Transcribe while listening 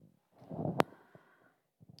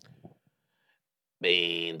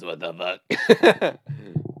Beans, what the fuck?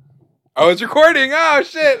 Oh, it's recording! Oh,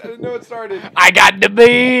 shit! I didn't know it started. I got the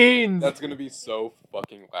beans! That's gonna be so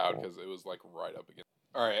fucking loud because it was, like, right up against...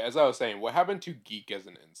 Alright, as I was saying, what happened to geek as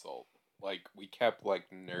an insult? Like, we kept, like,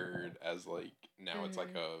 nerd as, like, now it's,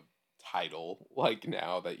 like, a title. Like,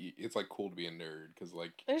 now that it's, like, cool to be a nerd because,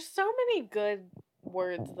 like... There's so many good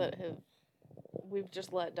words that we've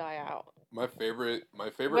just let die out. My favorite...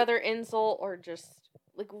 Whether insult or just,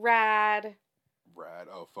 like, rad. Rad.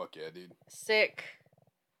 Oh, fuck yeah, dude. Sick.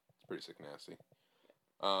 It's pretty sick nasty.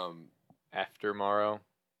 After Morrow.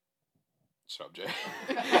 Shut up, Jay.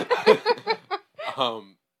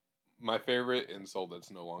 My favorite insult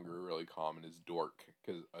that's no longer really common is dork,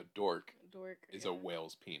 because a dork is a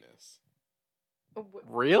whale's penis.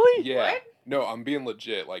 Really? Yeah. What? No, I'm being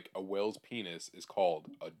legit. Like, a whale's penis is called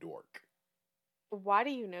a dork. Why do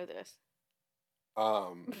you know this?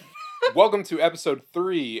 Welcome to episode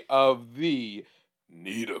 3 of the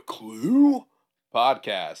Need a Clue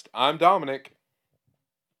podcast. I'm Dominic.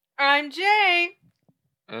 I'm Jay.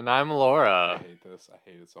 And I'm I Laura. hate this. I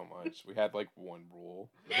hate it so much. We had, like, one rule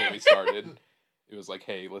when we started. It was like,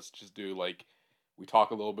 hey, let's just do, like, we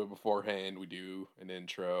talk a little bit beforehand. We do an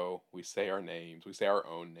intro. We say our names. We say our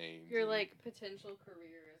own names. Your, like, potential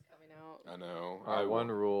career is coming out. I know. Our one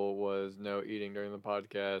rule was no eating during the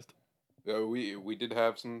podcast. We did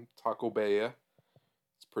have some Taco Bell.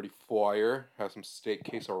 It's pretty fire. Have some steak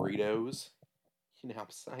quesadillas. You know what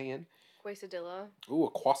I'm saying? Quesadilla. Ooh,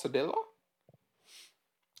 a quesadilla?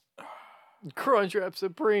 Crunchwrap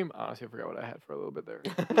Supreme. Honestly, I forgot what I had for a little bit there.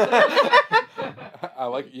 I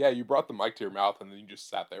like, yeah, you brought the mic to your mouth and then you just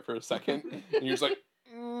sat there for a second. And you're just like,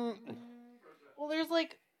 Well, there's,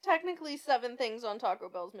 like, technically 7 things on Taco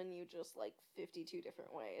Bell's menu, just, like, 52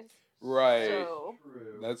 different ways. Right. So,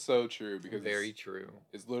 That's so true because Very true.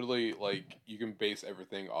 it's literally like you can base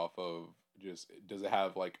everything off of just, does it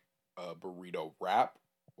have like a burrito wrap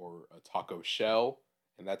or a taco shell?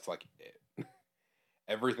 And that's like it.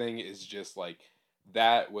 Everything is just like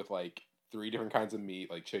that with like 3 different kinds of meat,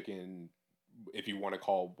 like chicken, if you want to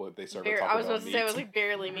call what they serve at Taco Bell I was supposed to say it was, meat. like,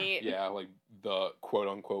 barely meat. Yeah, like the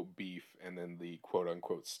quote-unquote beef and then the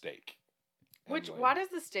quote-unquote steak. And, Which, like, why does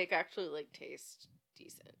the steak actually, like, taste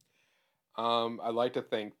decent? I like to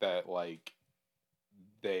think that, like,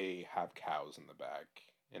 they have cows in the back,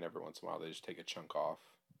 and every once in a while they just take a chunk off.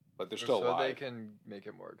 But they're still so alive. they can make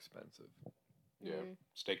it more expensive. Yeah, Mm.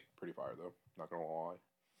 steak pretty fire, though. Not gonna lie.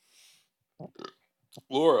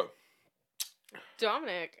 Laura,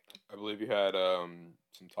 Dominic. I believe you had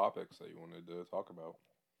some topics that you wanted to talk about.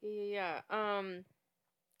 Yeah.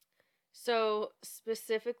 So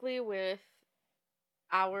specifically with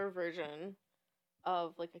our version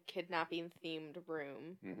of, like, a kidnapping themed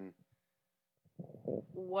room, Mm-hmm.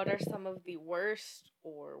 what are some of the worst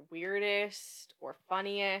or weirdest or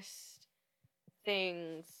funniest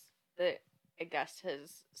things that a guest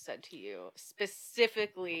has said to you,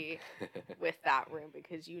 specifically with that room,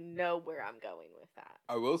 because you know where I'm going with that.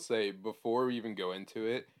 I will say, before we even go into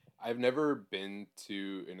it, I've never been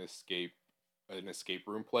to an escape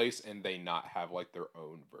room place and they not have like their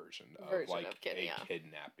own version of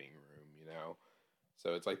kidnapping room, you know?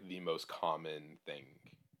 So it's like the most common thing.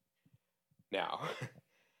 Now,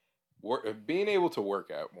 being able to work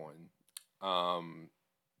at one,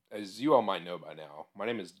 as you all might know by now, my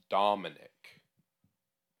name is Dominic,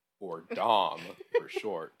 or Dom for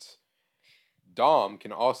short. Dom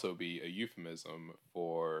can also be a euphemism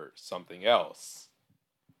for something else.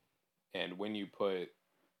 And when you put...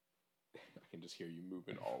 I can just hear you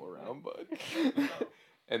moving all around, bud.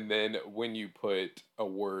 And then when you put a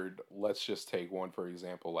word, let's just take one for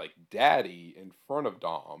example, like daddy in front of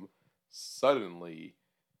Dom, suddenly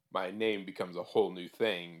my name becomes a whole new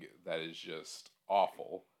thing that is just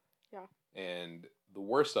awful. Yeah. And the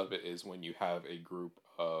worst of it is when you have a group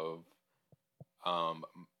of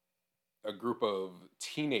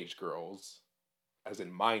teenage girls, as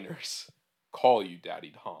in minors, call you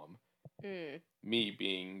Daddy Dom. Mm. Me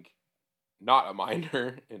being not a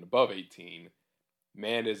minor and above 18,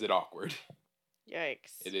 man, is it awkward.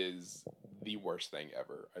 Yikes. It is the worst thing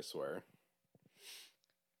ever, I swear.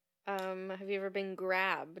 Have you ever been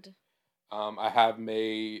grabbed? I have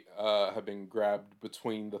been grabbed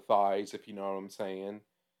between the thighs, if you know what I'm saying.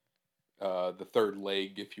 The third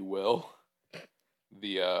leg, if you will.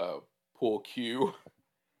 The pool cue. I'm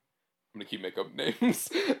gonna keep making up names.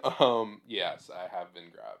 Yes, I have been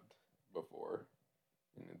grabbed before,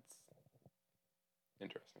 and it's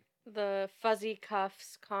interesting. The fuzzy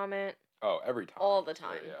cuffs comment. Oh, every time. All the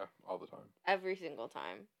time. Yeah, all the time. Every single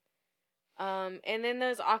time. And then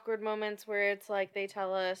those awkward moments where it's like they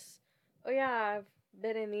tell us, oh yeah, I've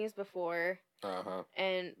been in these before.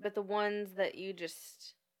 But the ones that you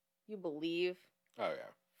believe. Oh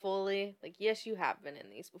yeah. Fully, like, yes, you have been in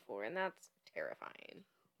these before, and that's terrifying.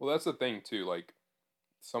 Well, that's the thing too. Like,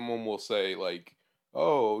 someone will say like,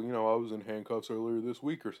 "Oh, I was in handcuffs earlier this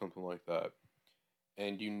week" or something like that.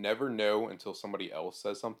 And you never know until somebody else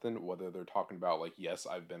says something, whether they're talking about like, yes,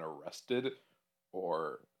 I've been arrested,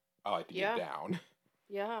 or I like to get down.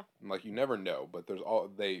 Yeah. Like, you never know, but there's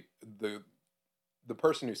the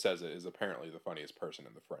person who says it is apparently the funniest person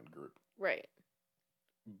in the friend group. Right.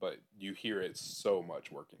 But you hear it so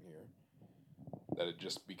much working here that it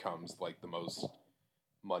just becomes like the most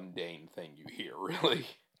mundane thing you hear, really.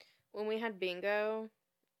 When we had bingo,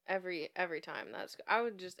 every time I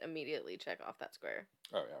would just immediately check off that square.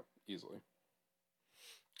 Oh yeah, easily.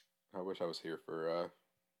 I wish I was here for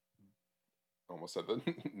almost said the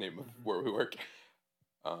name of where we work.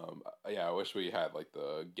 Yeah, I wish we had like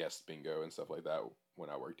the guest bingo and stuff like that when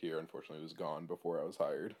I worked here. Unfortunately, it was gone before I was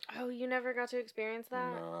hired. Oh, you never got to experience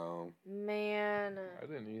that? No. Man. I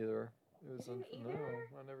didn't either. It was no,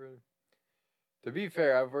 I never. To be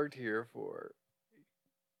fair, I've worked here for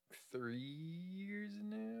 3 years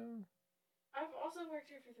now. I've also worked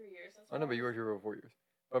here for 3 years. I know, but you worked here for 4 years.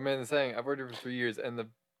 But man, the saying, I've worked here for 3 years, and the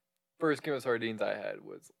first game of sardines I had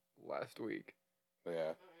was last week.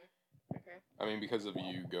 Yeah. Okay. I mean, because of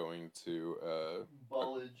you going to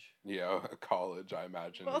college. A college, I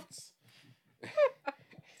imagine it's.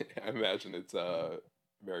 I imagine it's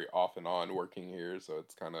very off and on working here, so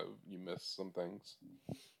it's kind of you miss some things.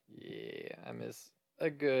 Yeah, I miss a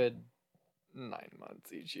good 9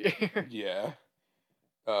 months each year. Yeah.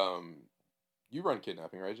 You run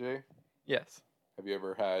kidnapping, right, Jay? Yes. Have you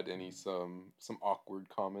ever had some awkward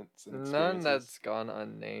comments and experiences? None that's gone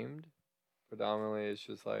unnamed. Predominantly, it's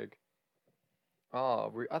just like,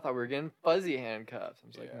 oh, I thought we were getting fuzzy handcuffs.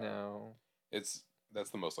 I'm just like, no. That's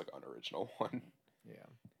the most like unoriginal one. Yeah.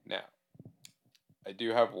 Now, I do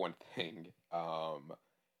have one thing.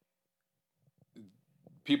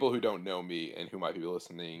 People who don't know me and who might be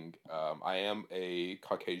listening, I am a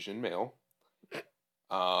Caucasian male.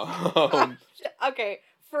 Okay,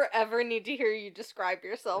 forever need to hear you describe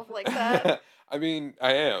yourself like that. I mean,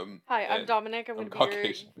 I am. Hi, I'm Dominic. I'm going to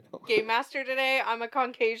be your game master today. I'm a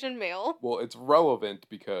Caucasian male. Well, it's relevant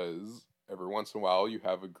because every once in a while you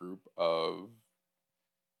have a group of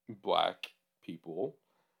black people,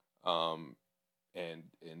 and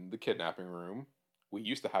in the kidnapping room, we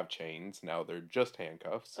used to have chains. Now they're just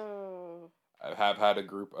handcuffs. Oh. I have had a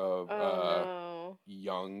group of no.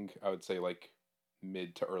 young, I would say like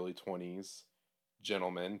mid to early 20s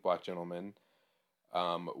black gentlemen,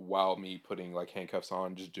 while me putting like handcuffs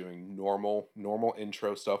on, just doing normal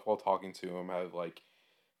intro stuff while talking to them, have like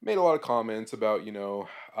made a lot of comments about,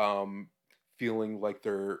 feeling like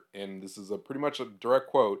they're, and this is pretty much a direct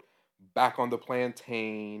quote, back on the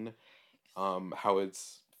plantain, how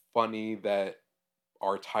it's funny that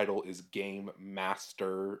our title is Game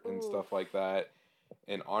Master and stuff like that.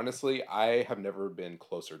 And honestly, I have never been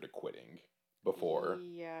closer to quitting before.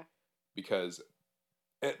 Yeah. Because,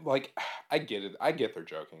 I get it. I get they're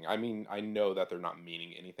joking. I mean, I know that they're not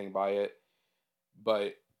meaning anything by it.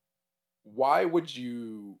 But why would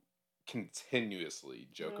you continuously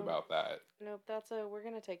joke about that? Nope, we're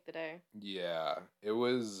gonna take the day. Yeah, it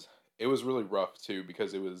was really rough too,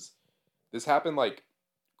 because this happened like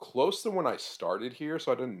close to when I started here,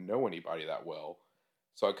 so I didn't know anybody that well.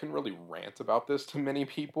 So I couldn't really rant about this to many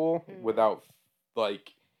people without,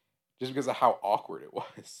 like, just because of how awkward it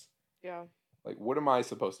was. Yeah. Like, what am I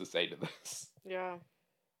supposed to say to this? Yeah.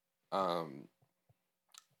 On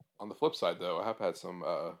the flip side, though, I have had some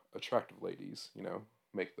attractive ladies,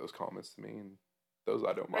 make those comments to me, and those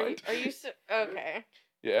I don't mind. Are you okay?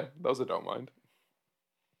 Yeah, those I don't mind.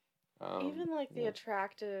 Even like the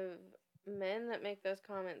attractive men that make those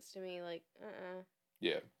comments to me, like,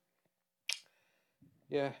 Yeah.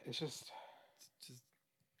 Yeah, it's just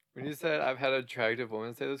when you said I've had attractive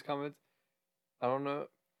women say those comments, I don't know.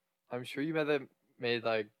 I'm sure you made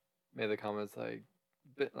the comments like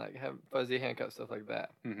have fuzzy handcuffs, stuff like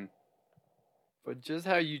that. Mm-hmm. But just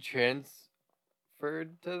how you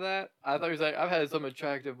transferred to that, I thought it was like, I've had some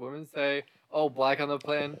attractive women say, "Oh, back on the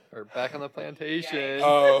plantation."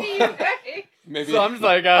 Oh, maybe. So I'm just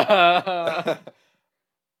like, Jay's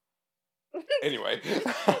Anyway.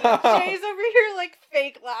 over here like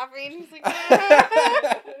fake laughing. He's like,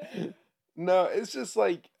 no, it's just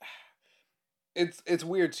like, it's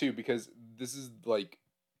weird too, because this is like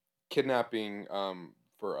kidnapping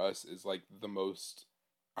for us is like the most,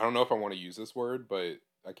 I don't know if I want to use this word, but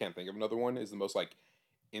I can't think of another one, is the most like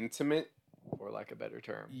intimate for lack of a better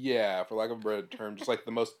term. Yeah, for lack of a better term, just like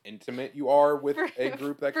the most intimate you are with a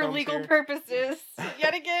group that comes for legal here. purposes,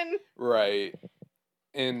 yet again. Right,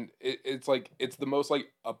 and it's like it's the most like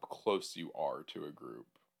up close you are to a group,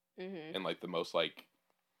 and like the most like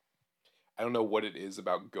I don't know what it is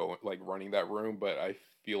about going like running that room, but I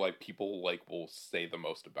feel like people like will say the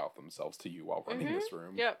most about themselves to you while running this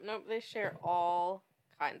room. Yep, nope, they share all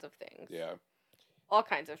kinds of things. Yeah. All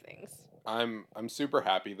kinds of things. I'm super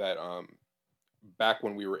happy that back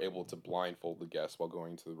when we were able to blindfold the guests while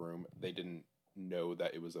going to the room, they didn't know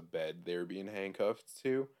that it was a bed they were being handcuffed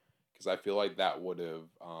to, because I feel like that would have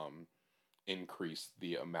increased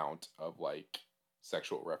the amount of like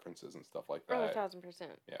sexual references and stuff like that. 1,000%.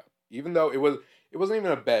 Yeah. Even though it wasn't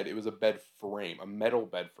even a bed, it was a bed frame, a metal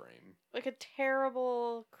bed frame. Like a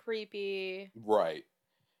terrible, creepy. Right.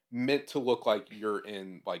 Meant to look like you're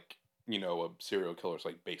in like, you know, a serial killer's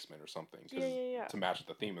like basement or something. Yeah. To match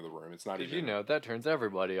the theme of the room. It's not Did even. you know that turns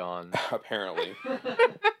everybody on? Apparently.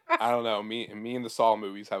 I don't know. Me and the Saw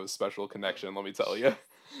movies have a special connection, let me tell you.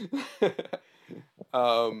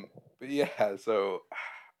 But yeah, so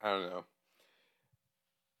I don't know.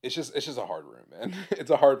 It's just a hard room, man. It's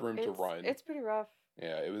a hard room to run. It's pretty rough.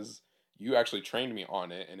 Yeah, it was. You actually trained me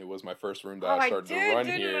on it, and it was my first room that I started to run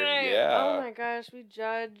here. I? Yeah. Oh my gosh, we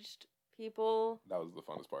judged people. That was the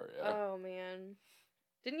funnest part. Yeah. Oh man,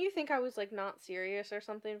 didn't you think I was like not serious or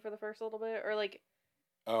something for the first little bit, or like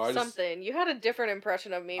something? You had a different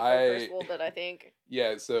impression of me for the first little bit, I think.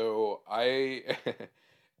 Yeah. So I'm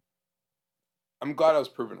glad I was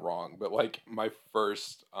proven wrong, but like my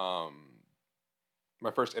first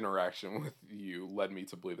interaction with you led me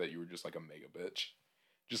to believe that you were just like a mega bitch.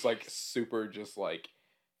 Just like super, just like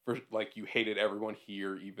for like you hated everyone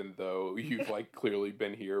here, even though you've like clearly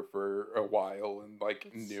been here for a while and like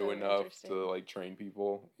knew enough to like train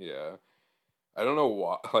people. Yeah, I don't know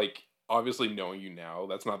why. Like obviously knowing you now,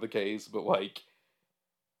 that's not the case. But like,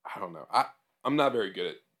 I don't know. I'm not very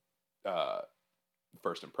good at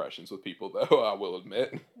first impressions with people, though. I will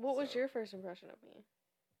admit. What was your first impression of me?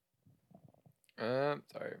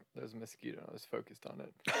 Sorry, there's a mosquito. I was focused on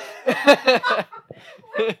it.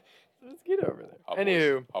 There's a mosquito over there.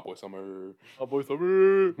 Anywho, Hot boy summer. Hot boy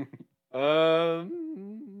summer. I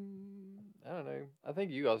don't know. I think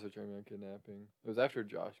you also trained me on kidnapping. It was after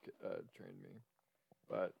Josh trained me,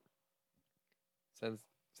 but since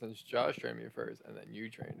Josh trained me first and then you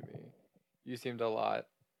trained me, you seemed a lot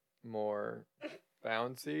more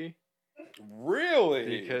bouncy.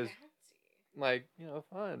 Really? Because. Like, you know,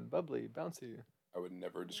 fun, bubbly, bouncy. I would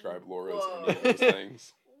never describe Laura as any of those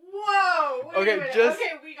things. Whoa! Wait a minute.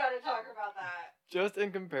 Okay, we gotta talk about that. Just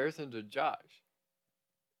in comparison to Josh.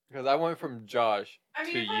 Because I went from Josh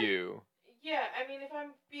to you. Yeah, I mean, if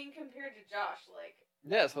I'm being compared to Josh, like...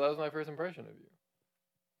 Yeah, so that was my first impression of you.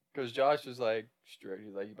 Because Josh was, like, strict.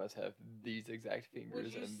 He's like, you must have these exact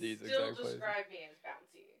fingers and these exact places. Would you still describe me as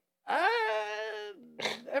bouncy?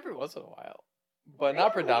 Every once in a while. But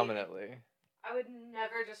not predominantly. I would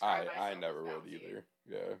never describe myself I never as would bouncy. either.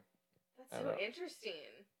 Yeah. That's so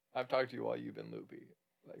interesting. I've talked to you while you've been loopy.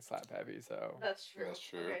 Like slap happy, so. That's true. That's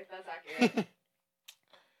true. Okay, that's accurate.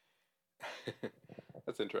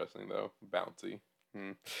 That's interesting, though. Bouncy.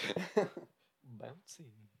 Bouncy.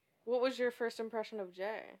 What was your first impression of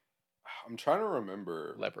Jay? I'm trying to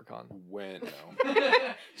remember. Leprechaun. When? No.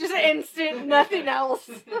 Just an instant, nothing else.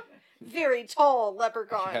 Very tall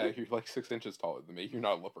leprechaun. Yeah, you're like 6 inches taller than me. You're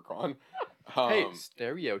not a leprechaun. Hey,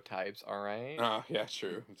 stereotypes, all right. Yeah,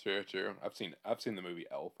 true. I've seen the movie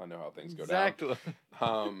Elf. I know how things go down.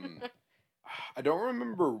 I don't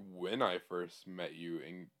remember when I first met you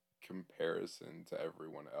in comparison to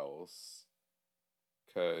everyone else,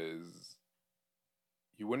 because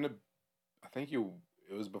you wouldn't have. I think it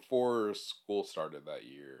was before school started that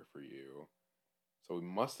year for you, so we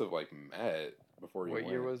must have like met before you. What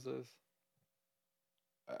year was this?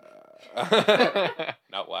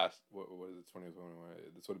 Not last. What was it?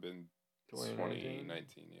 2021. This would have been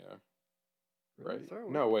 2019. Yeah. Right.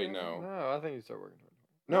 No, wait, no. No, I think you started working.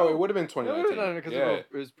 No, it would have been 2019. No, because it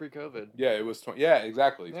was pre-COVID. Yeah, it was. Yeah,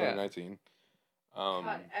 exactly. 2019.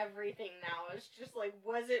 God, everything now is just like,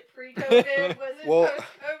 was it pre-COVID? Was it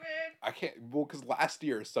post-COVID? I can't. Well, because last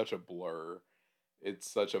year is such a blur. It's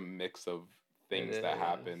such a mix of things that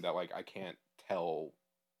happened that like I can't tell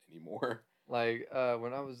anymore. Like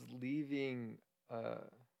when I was leaving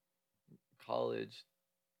college,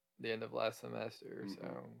 the end of last semester, so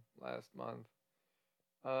last month,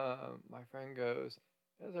 my friend goes,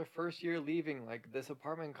 "It was our first year leaving like this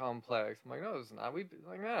apartment complex." I'm like, "No, it's not." We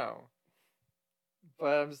like no, but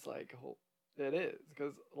I'm just like, it is,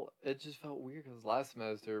 because it just felt weird because last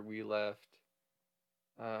semester we left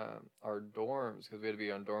our dorms because we had to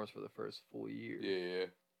be on dorms for the first full year. Yeah.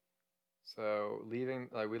 So leaving,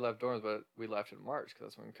 like we left dorms, but we left in March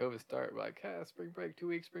because that's when COVID started. We're like, spring break, 2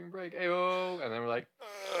 weeks, spring break, ayo, and then we're like,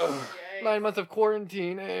 9 months of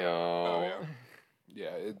quarantine, ayo. Oh yeah.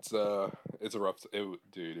 Yeah, it's a rough.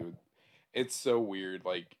 It's so weird.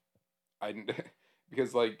 Like,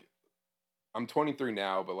 because like, I'm 23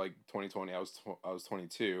 now, but like 2020, I was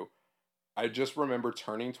 22. I just remember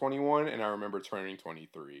turning 21, and I remember turning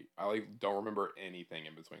 23. I like don't remember anything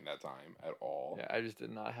in between that time at all. Yeah, I just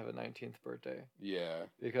did not have a 19th birthday. Yeah.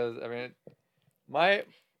 Because I mean, my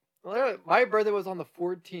birthday was on the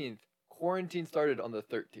 14th. Quarantine started on the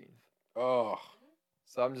 13th. Oh.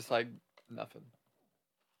 So I'm just like nothing.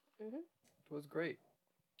 Mhm. It was great.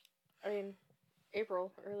 I mean,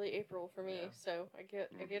 early April for me. Yeah. So I get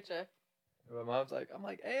you. My mom's like, I'm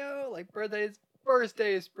like, ayo, like birthdays. First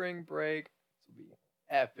day of spring break. This will be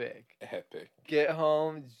epic. Epic. Get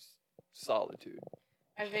home, solitude.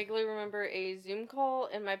 I vaguely remember a Zoom call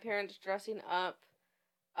and my parents dressing up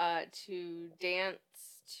to dance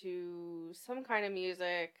to some kind of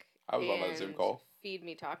music. I was on that Zoom call. Feed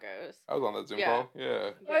me tacos. I was on that Zoom call.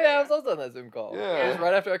 Yeah. Oh yeah, I was also on that Zoom call. Yeah. It was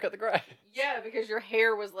right after I cut the grass. Yeah, because your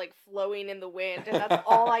hair was like flowing in the wind, and that's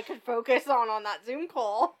all I could focus on that Zoom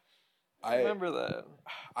call. I remember that.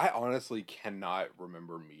 I honestly cannot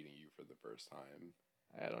remember meeting you for the first time.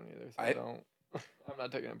 I don't either. So I don't. I'm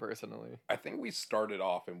not taking it personally. I think we started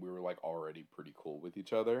off and we were like already pretty cool with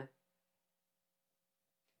each other.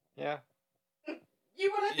 Yeah.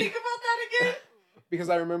 You want to think about that again? Because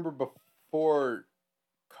I remember before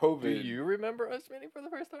COVID. Do you remember us meeting for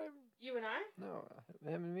the first time? You and I? No,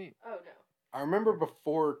 him and me. Oh no. I remember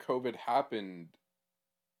before COVID happened,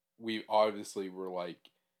 we obviously were like,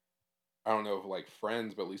 I don't know if like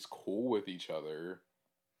friends, but at least cool with each other.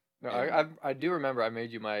 No, I do remember I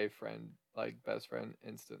made you my friend, like best friend,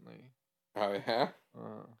 instantly. Oh yeah?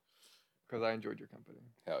 Because I enjoyed your company.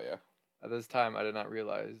 Hell yeah. At this time, I did not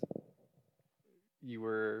realize you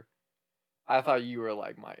were... I thought you were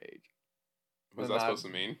like my age. What's that supposed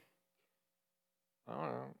to mean? I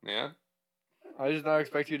don't know. Yeah? I just not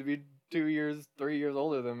expect you to be 2 years, 3 years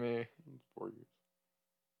older than me. 4 years.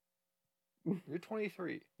 You're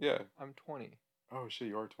 23. Yeah. I'm 20. Oh shit,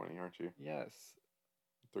 you are 20, aren't you? Yes.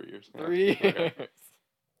 3 years. 3 years. Okay.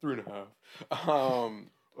 3.5.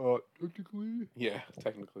 Technically. Yeah,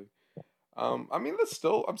 technically. I mean,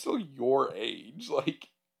 I'm still your age. Like.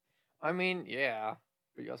 I mean, yeah.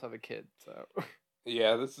 But you also have a kid, so.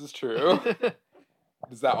 Yeah, this is true.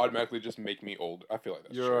 Does that automatically just make me old? I feel like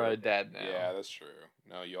that's You're true. a dad now. Yeah, that's true.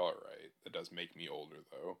 No, y'all are right. It does make me older,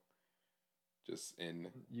 though. Just in...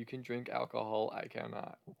 You can drink alcohol, I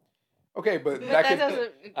cannot. Okay, but that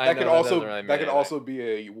could also be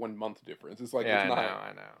a 1 month difference. It's like, yeah, it's not...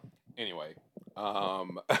 I know. Anyway.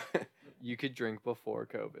 You could drink before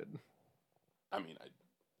COVID. I mean,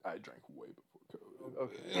 I drank way before COVID.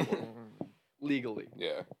 Okay. Legally.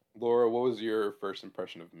 Yeah. Laura, what was your first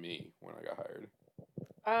impression of me when I got hired?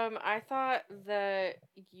 I thought that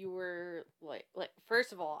you were like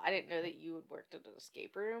first of all, I didn't know that you had worked at an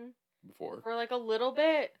escape room before for like a little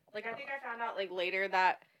bit. Like I think I found out like later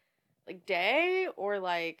that like day or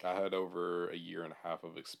like I had over a year and a half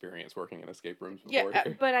of experience working in escape rooms before. Yeah,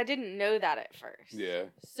 but I didn't know that at first. Yeah.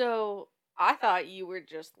 So I thought you were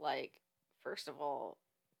just like, first of all,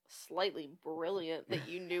 slightly brilliant that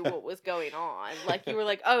you knew what was going on. Like you were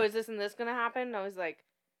like, oh, is this and this gonna happen? And I was like,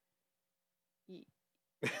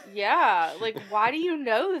 yeah, like why do you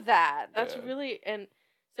know that? That's really... And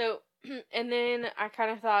so and then I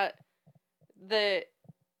kind of thought that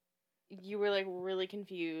you were like really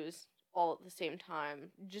confused all at the same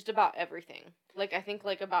time just about everything. Like I think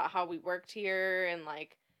like about how we worked here and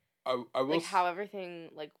like I will like how everything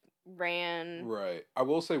like ran. Right. I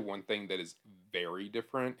will say one thing that is very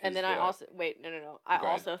different. And then I also I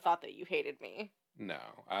also thought that you hated me. No,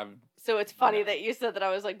 So it's funny that you said that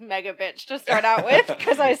I was like mega bitch to start out with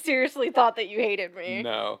because I seriously thought that you hated me.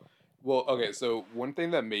 No. Well, okay, so one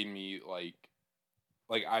thing that made me like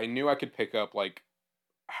I knew I could pick up like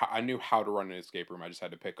I knew how to run an escape room. I just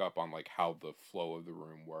had to pick up on like how the flow of the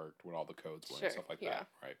room worked, what all the codes were and stuff like that,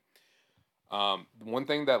 right? One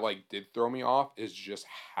thing that like did throw me off is just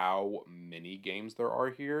how many games there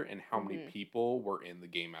are here and how many people were in the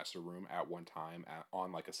game master room at one time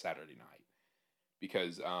on like a Saturday night.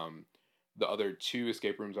 Because the other 2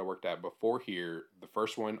 escape rooms I worked at before here, the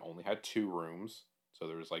first one only had 2 rooms, so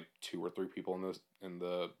there was like 2 or 3 people in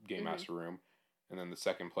the game master room, and then the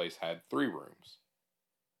second place had 3 rooms.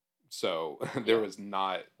 So there was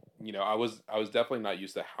not, I was definitely not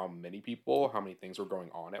used to how many people, how many things were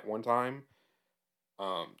going on at one time,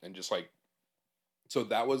 and just like So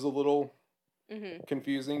that was a little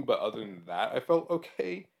confusing, but other than that, I felt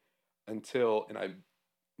okay until, and I'm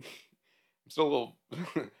still a little,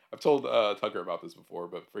 I've told Tucker about this before,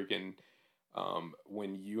 but freaking,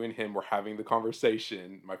 when you and him were having the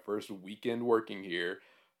conversation, my first weekend working here,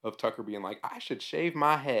 of Tucker being like, I should shave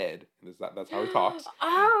my head. That's how he talks.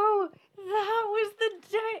 Oh, that was the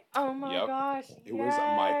day. Oh my gosh. It was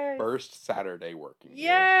my first Saturday working here.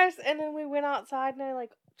 Yes, and then we went outside and I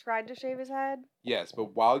like tried to shave his head. Yes,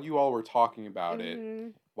 but while you all were talking about it,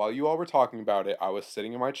 I was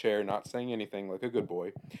sitting in my chair, not saying anything, like a good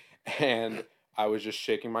boy, and I was just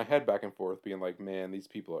shaking my head back and forth, being like, man, these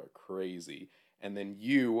people are crazy. And then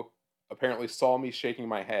you apparently saw me shaking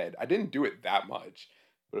my head. I didn't do it that much,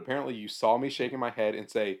 but apparently you saw me shaking my head and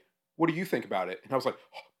say, what do you think about it? And I was like,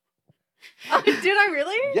 oh, did I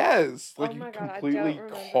really? Yes. Like, you completely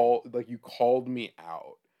called me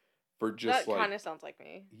out for just that kind of sounds like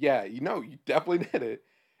me. Yeah, you definitely did it.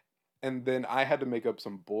 And then I had to make up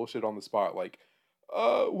some bullshit on the spot, like,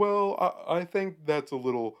 well, I think that's a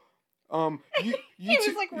little, you he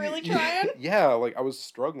was like really trying? Yeah, like I was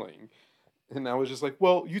struggling. And I was just like,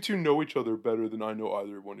 well, you two know each other better than I know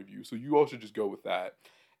either one of you, so you all should just go with that.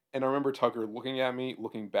 And I remember Tucker looking at me,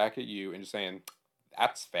 looking back at you, and just saying,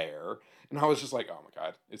 that's fair. And I was just like, oh my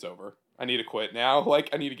God, it's over. I need to quit now. Like,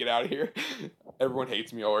 I need to get out of here. Everyone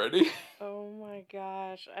hates me already. Oh my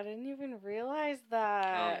gosh. I didn't even realize that.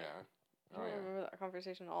 Oh, yeah. I don't remember that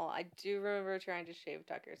conversation at all. I do remember trying to shave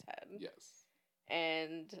Tucker's head. Yes.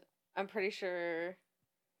 And I'm pretty sure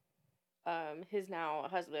his now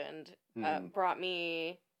husband brought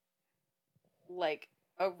me like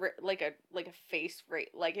a face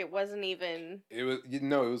rate. Like it wasn't even. It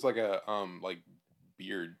was like a like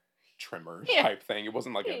beard trimmer type thing. It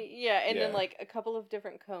wasn't like and then like a couple of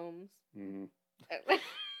different combs. Mm-hmm.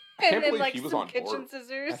 And then like some kitchen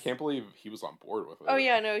scissors. I can't believe he was on board with it. Oh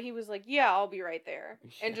yeah, no, he was like, yeah, I'll be right there,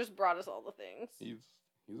 and just brought us all the things.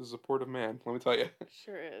 He's a supportive man, let me tell you.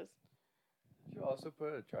 Sure is. You also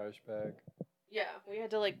put a trash bag. Yeah, we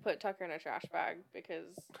had to like put Tucker in a trash bag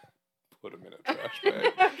because. Put him in a trash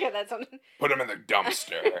bag. Okay, that's something. Put him in the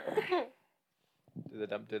dumpster. Do the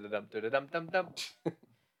dump.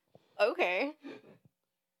 Okay.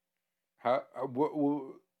 How?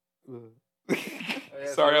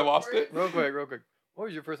 Sorry, I lost it. Real quick. What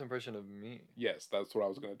was your first impression of me? Yes, that's what I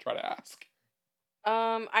was going to try to ask.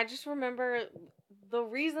 I just remember, the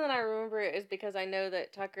reason I remember it is because I know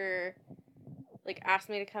that Tucker, like, asked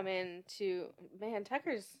me to come in to, man,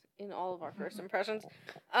 Tucker's in all of our first impressions,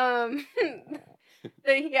 that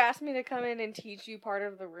he asked me to come in and teach you part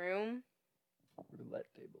of the room. Roulette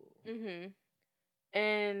table. Mm-hmm.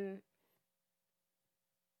 And,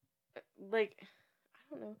 like,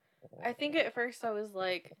 I don't know. I think at first I was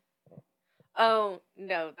like, oh,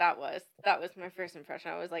 no, that was my first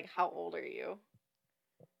impression. I was like, how old are you?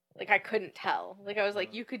 Like, I couldn't tell. Like, I was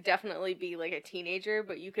like, you could definitely be, like, a teenager,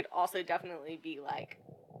 but you could also definitely be, like,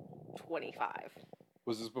 25.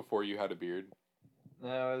 Was this before you had a beard?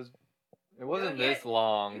 No, it wasn't this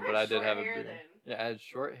long, but I did have a beard. Then. Yeah, I had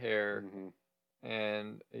short hair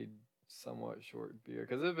and a somewhat short beard.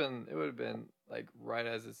 Because it would have been, like, right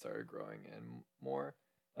as it started growing in more.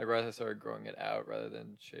 Like, right as I started growing it out rather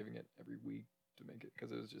than shaving it every week to make it,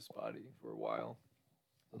 because it was just spotty for a while.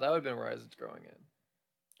 So that would have been right as it's growing in.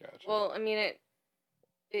 Gotcha. Well, I mean,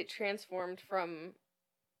 it transformed from,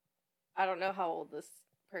 I don't know how old this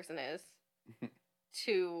person is,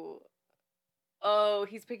 to, oh,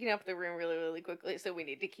 he's picking up the room really, really quickly, so we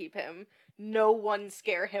need to keep him. No one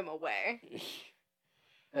scare him away.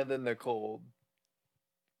 And then Nicole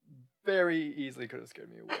very easily could have scared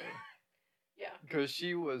me away. Yeah. Because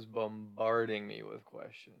she was bombarding me with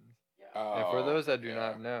questions. Yeah. And for those that do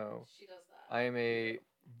not know, she does that. I am a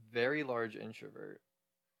very large introvert.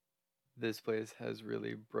 This place has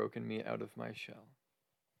really broken me out of my shell.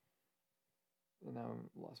 And now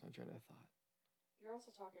I lost my train of thought. You're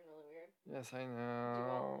also talking really weird. Yes, I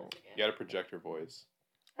know. You gotta project your voice.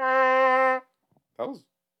 That was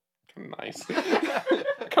kind of nice.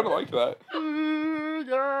 I kind of liked that.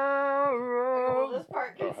 Well, this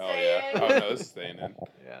part can stay in. Oh, no, this is staying in.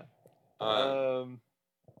 Yeah.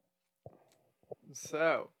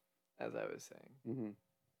 So, as I was saying,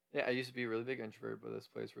 yeah, I used to be a really big introvert, but this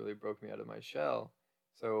place really broke me out of my shell.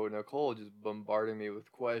 So Nicole just bombarded me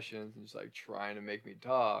with questions and just like trying to make me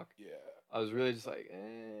talk. Yeah. I was really just like, I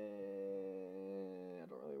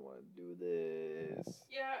don't really want to do this.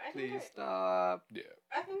 Yeah, Please stop. Yeah.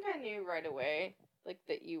 I think I knew right away, like,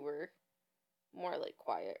 that you were more, like,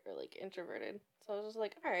 quiet or, like, introverted. So I was just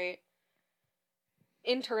like, all right.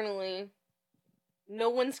 Internally, no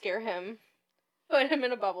one scare him. Put him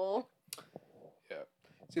in a bubble. Yeah.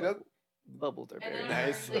 See that? Bubbles are And very then I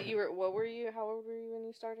nice. learned that you were. What were you? How old were you when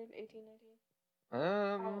you started? 18,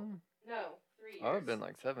 19? No, 3 years. I would have been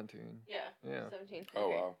like 17. Yeah. 17. Oh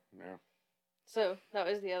okay. wow, yeah. So that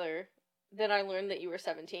was the other. Then I learned that you were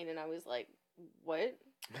 17, and I was like, "What?"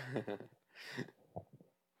 Yeah.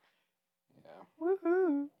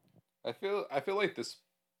 Woohoo! I feel like this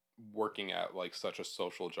working at like such a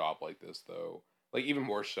social job like this though, like even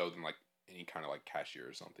more so than like any kind of like cashier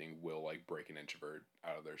or something, will like break an introvert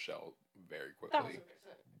out of their shell very quickly. 1000%.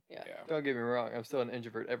 Yeah. Don't get me wrong, I'm still an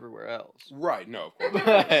introvert everywhere else. Right, no, of course.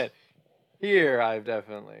 But here I've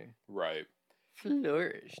definitely Right.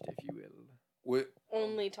 flourished, if you will. What?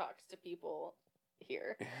 Only talks to people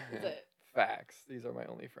here. That's it. Facts. These are my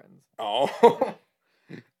only friends. Oh.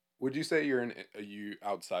 Would you say are you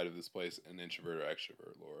outside of this place an introvert or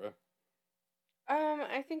extrovert, Laura?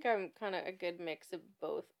 I think I'm kind of a good mix of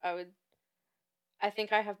both. I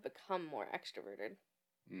think I have become more extroverted.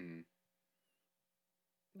 Mm.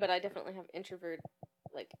 But I definitely have introvert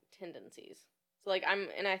like tendencies. So like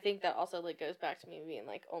and I think that also like goes back to me being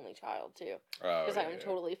like only child too. Because I'm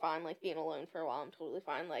totally fine like being alone for a while. I'm totally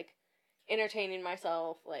fine like entertaining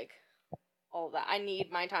myself, like all of that. I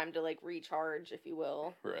need my time to like recharge, if you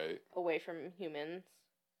will. Right. Away from humans.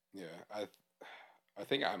 Yeah, I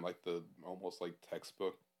think I'm like the almost like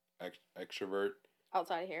textbook extrovert.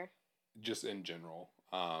 Outside of here. Just in general,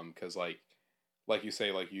 because like you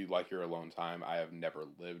say, like you like your alone time. I have never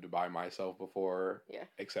lived by myself before. Yeah.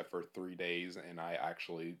 Except for 3 days, and I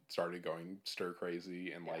actually started going stir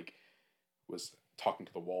crazy and like was talking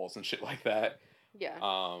to the walls and shit like that. Yeah.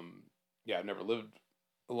 Yeah, I've never lived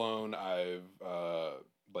alone. I've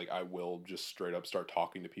like I will just straight up start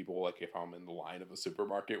talking to people. Like if I'm in the line of a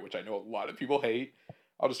supermarket, which I know a lot of people hate,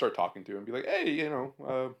 I'll just start talking to them and be like, hey,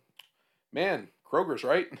 man, Kroger's,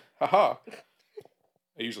 right? Haha.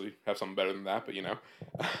 I usually have something better than that, but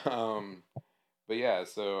but yeah,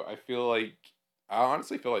 so I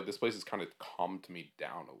honestly feel like this place has kind of calmed me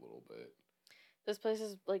down a little bit. This place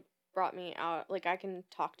has like brought me out, like I can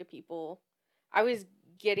talk to people. I was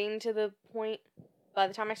getting to the point, by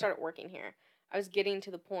the time I started working here, I was getting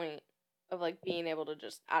to the point of like being able to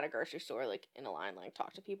just at a grocery store, like in a line, like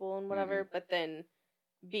talk to people and whatever, but then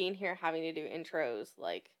being here, having to do intros,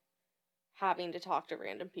 like having to talk to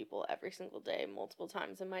random people every single day, multiple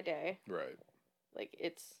times in my day. Right. Like,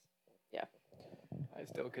 it's, yeah. I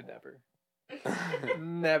still could never.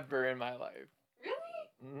 Never in my life.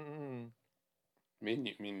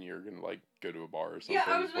 Really? Mean you're gonna like go to a bar or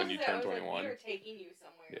something when you turn 21. Like, we are taking you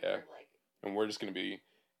somewhere. Yeah. For, like, and we're just gonna be.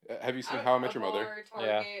 Have you seen How I Met Your Mother?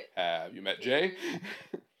 Target, yeah. Have you met Jay?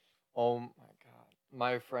 Oh my god,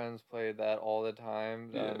 my friends played that all the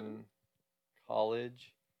time in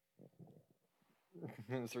college.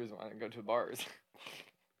 That's the reason why I didn't go to bars.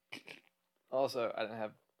 Also, I didn't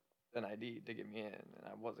have an ID to get me in, and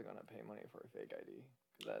I wasn't gonna pay money for a fake ID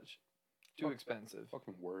because that's too expensive.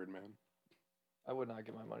 Fucking word, man. I would not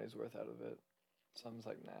get my money's worth out of it. So I was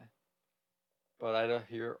like, nah. But I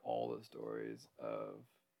hear all the stories of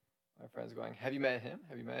my friends going, have you met him?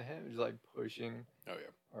 Have you met him? Just like pushing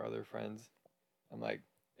our other friends. I'm like,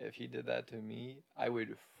 if he did that to me, I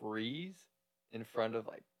would freeze in front of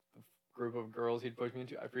like the group of girls he'd push me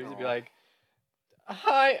into. I'd freeze and be like,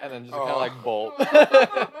 hi, and then just kind of like bolt.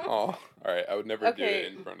 Oh, all right. I would never do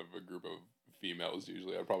it in front of a group of females.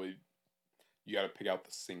 Usually, you got to pick out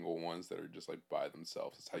the single ones that are just like by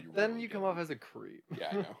themselves. That's how you. Then you come off as a creep. Yeah,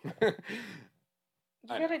 I know.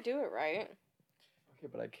 You gotta do it right. Okay,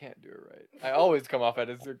 but I can't do it right. I always come off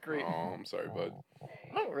as a creep. Oh, I'm sorry, bud.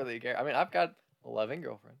 I don't really care. I mean, I've got 11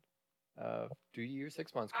 girlfriends. 2 years,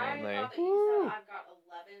 6 months currently. I thought that you said I've got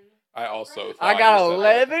 11. I also. I got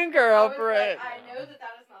 11 girlfriends. I know that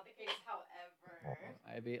is not the case. However,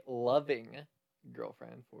 I have a loving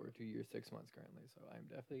girlfriend for 2 years, 6 months currently. So I'm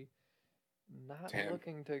definitely not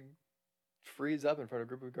looking to freeze up in front of a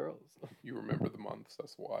group of girls. You remember the months?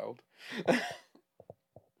 That's wild.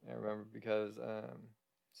 I remember because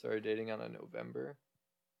started dating on a November.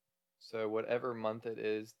 So whatever month it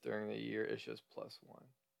is during the year, it's just +1.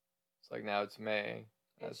 It's like now it's May.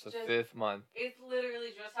 That's the 5th month. It's literally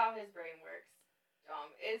just how his brain works.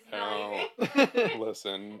 It's not even.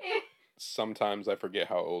 Listen, sometimes I forget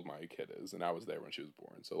how old my kid is, and I was there when she was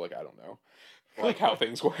born. So like I don't know, like how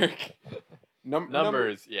things work.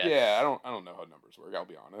 Numbers, yes. Yeah, I don't know how numbers work. I'll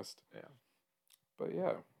be honest. Yeah. But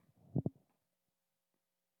yeah.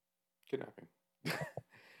 Kidnapping.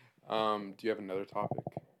 Do you have another topic?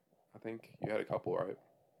 I think you had a couple, right?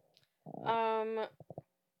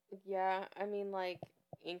 Yeah, I mean, like,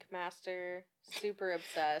 Ink Master, super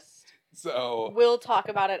obsessed. So... We'll talk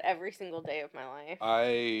about it every single day of my life.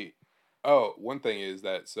 Oh, one thing is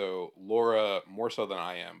that so Laura more so than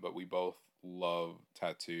I am, but we both love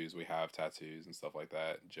tattoos. We have tattoos and stuff like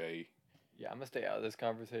that. Jay, Yeah, I'm gonna stay out of this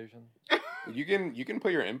conversation. you can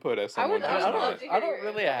put your input as someone I who's would love not. to hear I don't your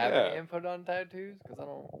really input. have Yeah. any input on tattoos because I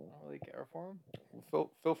don't really care for them.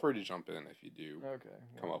 Feel free to jump in if you do Okay.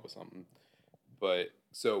 come up with something. But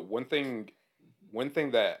so one thing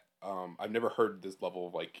that I've never heard this level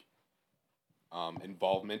of like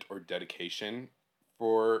involvement or dedication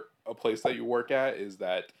for a place that you work at is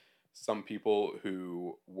that some people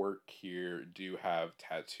who work here do have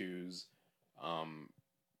tattoos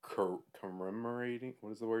commemorating,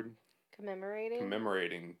 what is the word?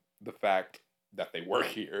 Commemorating the fact that they work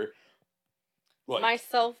here. Like,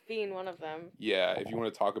 myself being one of them. Yeah, if you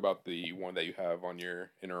want to talk about the one that you have on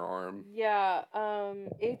your inner arm. Yeah,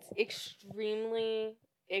 it's extremely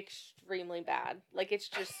bad. Like, it's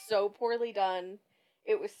just so poorly done.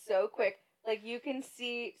 It was so quick. Like, you can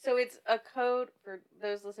see, so it's a code, for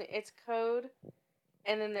those listening, it's code,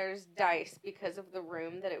 and then there's dice because of the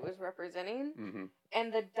room that it was representing. Mm-hmm.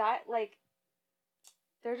 And the like,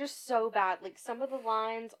 they're just so bad. Like, some of the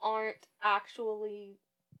lines aren't actually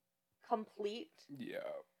complete. Yeah.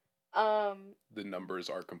 The numbers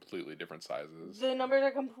are completely different sizes. The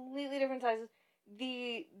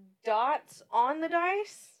dots on the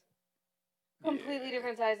dice, completely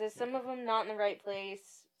different sizes. Some of them not in the right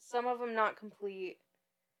place. Some of them not complete.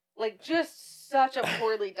 Like, just such a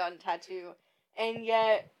poorly done tattoo. And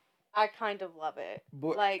yet, I kind of love it.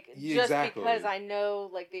 But, like, just exactly. Because I know,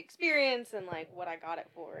 like, the experience and, like, what I got it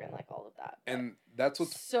for and, like, all of that. But and that's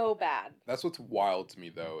what's so bad. That's what's wild to me,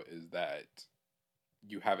 though, is that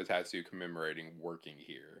you have a tattoo commemorating working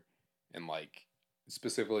here. And, like,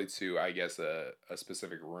 specifically to, I guess, a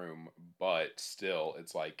specific room. But still,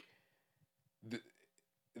 it's like,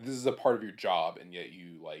 this is a part of your job, and yet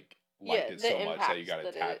you, like it so much that you got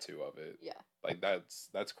a tattoo of it. Yeah. Like,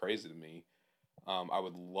 that's crazy to me. I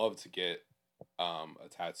would love to get a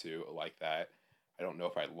tattoo like that. I don't know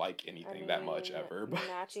if I like anything that much ever. But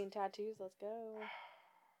matching tattoos, let's go.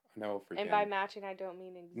 No, and by matching, I don't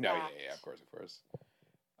mean exact. No, yeah, of course.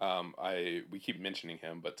 We keep mentioning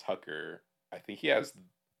him, but Tucker, I think he has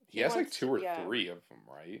like 2 or 3 of them,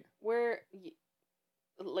 right? Where,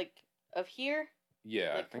 like, of here?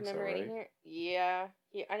 Yeah, like, I think so, right? Here? Yeah,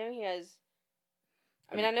 I know he has.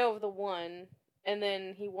 I mean, I know of the one, and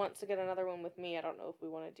then he wants to get another one with me. I don't know if we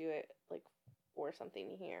want to do it, like, or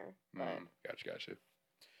something here. But Gotcha.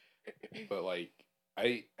 But, like,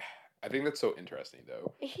 I think that's so interesting,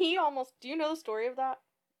 though. He almost... Do you know the story of that?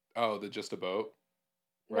 Oh, the Just a Boat?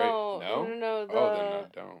 Right? No. Then I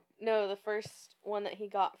don't. No, the first one that he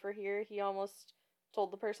got for here, he almost told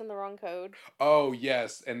the person the wrong code. Oh,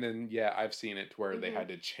 yes. And then, yeah, I've seen it to where they had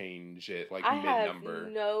to change it, like, mid-number. I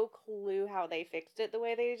have no clue how they fixed it the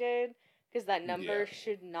way they did, because that number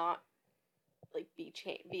should not, like,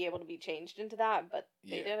 be able to be changed into that, but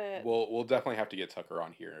they did it. We'll definitely have to get Tucker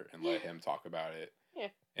on here and let him talk about it. Yeah.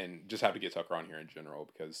 And just have to get Tucker on here in general,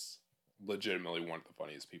 because legitimately one of the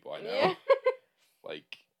funniest people I know. Yeah.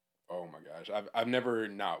 Like, oh my gosh, I've never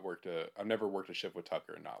worked a shift with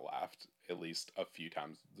Tucker and not laughed at least a few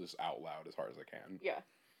times, just out loud as hard as I can. Yeah.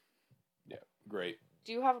 Yeah, great.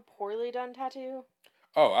 Do you have a poorly done tattoo?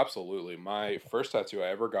 Oh, absolutely. My first tattoo I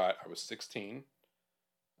ever got, I was 16.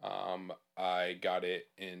 I got it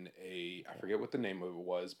in I forget what the name of it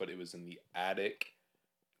was, but it was in the attic,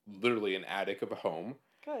 literally an attic of a home.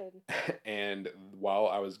 Good. And while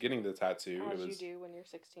I was getting the tattoo, as you do when you're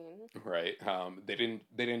 16, right? They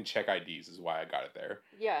didn't check IDs, is why I got it there.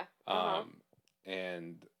 Yeah.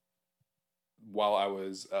 And while I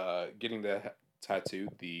was getting the tattoo,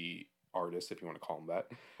 the artist, if you want to call him that,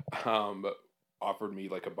 offered me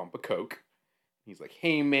like a bump of Coke. He's like,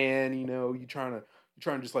 "Hey man, you trying to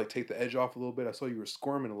just like take the edge off a little bit? I saw you were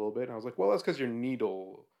squirming a little bit." And I was like, "Well, that's because your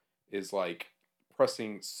needle is like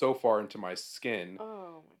pressing so far into my skin."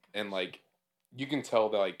 Oh my gosh. And like you can tell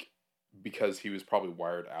that, like, because he was probably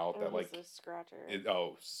wired out, that like a scratcher.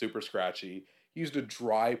 Super scratchy. He used a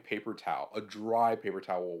dry paper towel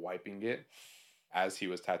while wiping it as he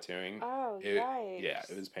was tattooing. Oh, yikes. Yeah,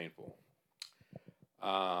 it was painful.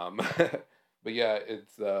 But yeah,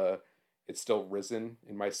 it's still risen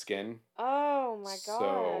in my skin. Oh my gosh.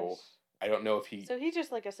 So I don't know if he. So he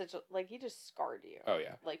just he just scarred you. Oh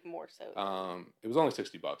yeah. Like more so. It was only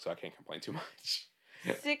 $60, so I can't complain too much.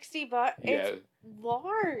 $60? Yeah. It's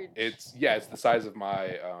large. It's the size of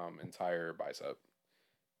my entire bicep.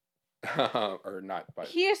 Or not, but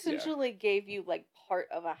he essentially gave you like part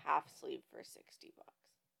of a half sleeve for $60.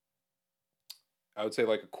 I would say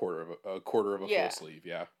like a quarter of a full sleeve,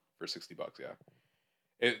 yeah, for $60,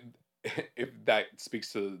 yeah. if that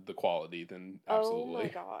speaks to the quality, then absolutely. Oh my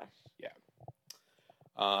gosh. Yeah.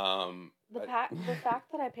 The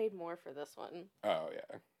fact that I paid more for this one. Oh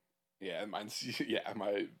yeah. Yeah, mine's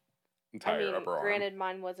my entire upper arm. Granted,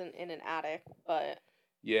 mine wasn't in an attic, but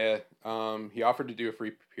yeah. He offered to do a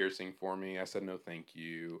free piercing for me. I said no, thank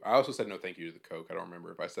you. I also said no, thank you to the Coke. I don't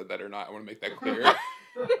remember if I said that or not. I want to make that clear.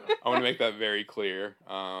 I want to make that very clear.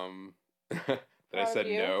 That I said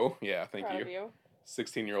no. Yeah, thank you.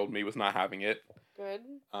 16-year-old me was not having it. Good.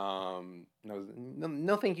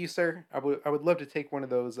 No, thank you, sir. I would love to take one of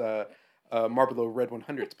those Marlboro Red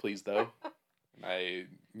 100s, please, though.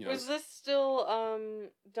 Was this still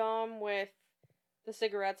Dom with the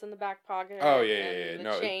cigarettes in the back pocket? Oh yeah.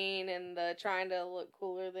 The chain and the trying to look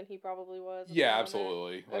cooler than he probably was. Yeah,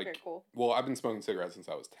 absolutely. Okay, cool. Well, I've been smoking cigarettes since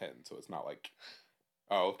I was 10, so it's not like,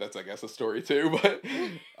 oh, that's I guess a story too.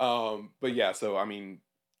 But yeah. So I mean,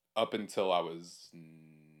 up until I was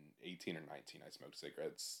 18 or 19, I smoked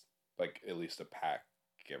cigarettes like at least a pack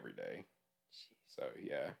every day. So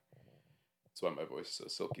yeah, that's why my voice is so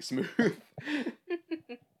silky smooth.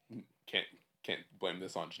 Can't blame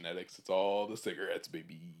this on genetics. It's all the cigarettes,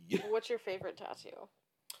 baby. What's your favorite tattoo?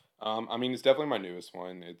 I mean, it's definitely my newest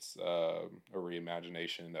one. It's a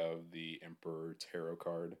reimagination of the Emperor tarot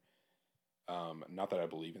card. Not that I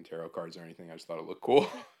believe in tarot cards or anything. I just thought it looked cool.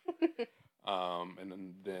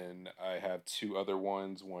 And then I have two other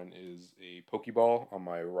ones. One is a Pokeball on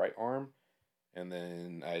my right arm, and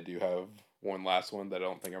then I do have one last one that I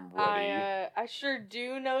don't think I'm ready. I sure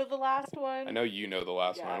do know the last one. I know you know the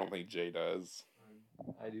last one. I don't think Jay does.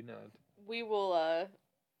 I do not. We will.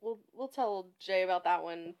 We'll tell Jay about that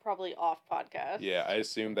one probably off podcast. Yeah, I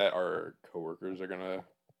assume that our coworkers are gonna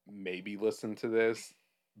maybe listen to this.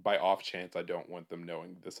 By off chance, I don't want them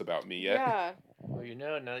knowing this about me yet. Yeah. Well,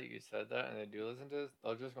 now that you said that and they do listen to this,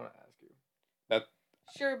 they're just going to ask you. That.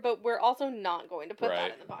 Sure, but we're also not going to put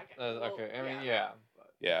that in the podcast. Okay, I mean, yeah.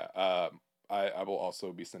 But. Yeah, I will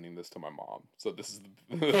also be sending this to my mom. So this is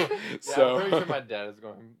so. I'm pretty sure my dad is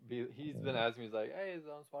going to be. He's been asking me. He's like, "Hey, is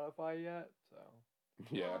it on Spotify yet?" So.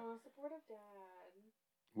 Yeah. Supportive dad.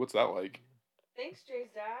 What's that like? Thanks, Jay's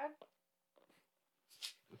dad.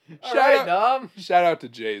 Shout out to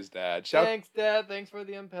Jay's dad. Thanks, Dad. Thanks for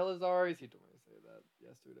the Impelazaris. He told me to say that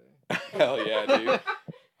yesterday. Hell yeah,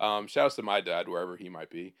 dude. Shout out to my dad, wherever he might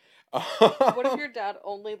be. What if your dad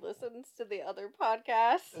only listens to the other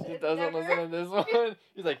podcasts? He doesn't listen to this one.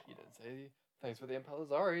 He's like, he didn't say thanks for the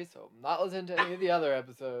Impelazari, so I'm not listening to any of the other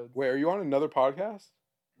episodes. Wait, are you on another podcast?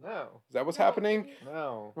 No. Is that what's happening?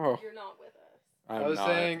 No. Oh. You're not with us. I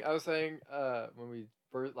was saying, when we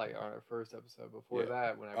first, like, on our first episode before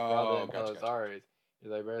that, when I brought the Impelazaris,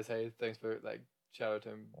 he's like, better say thanks for, like, shout out to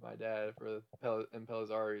my dad for the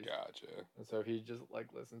Impelazaris. Gotcha. And so if he just, like,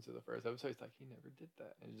 listens to the first episode, he's like, he never did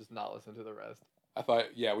that. And he just not listen to the rest. I thought,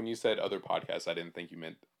 when you said other podcasts, I didn't think you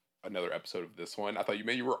meant another episode of this one. I thought you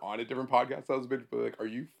meant you were on a different podcast. I was a bit like, are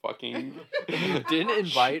you fucking... You didn't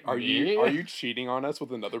invite me? Are you cheating on us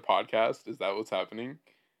with another podcast? Is that what's happening?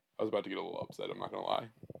 I was about to get a little upset, I'm not gonna lie.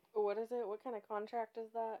 What is it? What kind of contract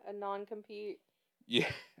is that? A non-compete?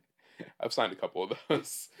 Yeah. I've signed a couple of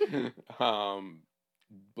those.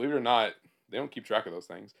 Believe it or not, they don't keep track of those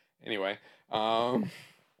things. Anyway, so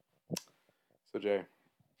Jay,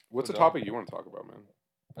 what's the topic you want to talk about, man?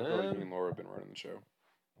 I feel like me and Laura have been running the show.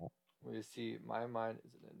 Well, you see, my mind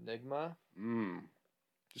is an enigma.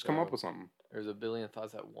 Just come up with something. There's a billion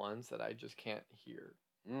thoughts at once that I just can't hear.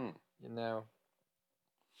 You know?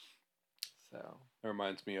 So. That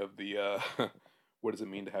reminds me of the, what does it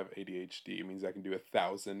mean to have ADHD? It means I can do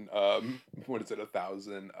 1,000,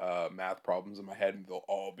 1,000 math problems in my head and they'll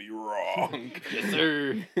all be wrong. Yes,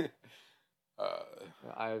 sir.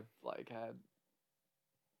 I've, like, had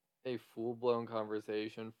a full-blown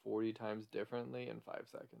conversation 40 times differently in 5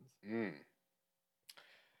 seconds.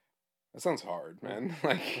 That sounds hard, man.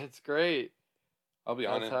 Like, it's great. I'll be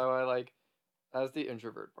honest. That's how I, like, that's the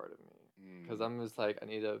introvert part of me. Because I'm just like, I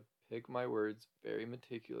need to pick my words very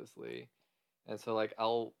meticulously. And so, like,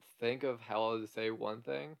 I'll think of how I'll say one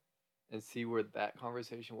thing and see where that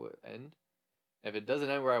conversation will end. If it doesn't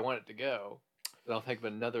end where I want it to go, then I'll think of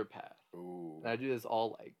another path. Ooh. And I do this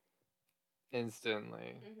all, like,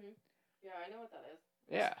 instantly. Mm-hmm. Yeah, I know what that is.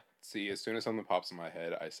 Yeah. See, as soon as something pops in my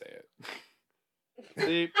head, I say it.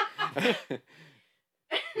 See?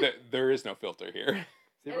 there is no filter here.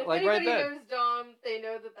 See, and like, if anybody knows Dom, they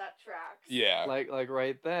know that tracks. Yeah. Like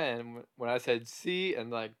right then, when I said see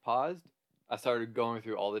and, like, paused, I started going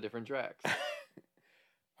through all the different tracks.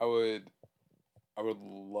 I would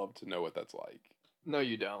love to know what that's like. No,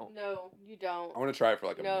 you don't. No, you don't. I want to try it for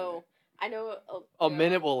like a minute. I know a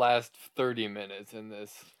minute will last 30 minutes in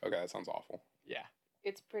this. Okay, that sounds awful. Yeah.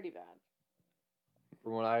 It's pretty bad.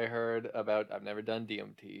 From what I heard about, I've never done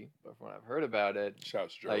DMT, but from what I've heard about it, shout out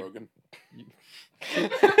to Joe Rogan.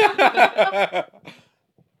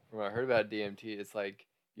 From what I heard about DMT, it's like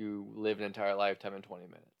you live an entire lifetime in 20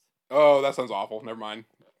 minutes. Oh, that sounds awful. Never mind.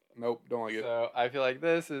 Nope, don't like it. So I feel like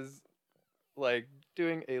this is like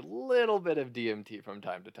doing a little bit of DMT from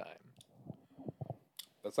time to time.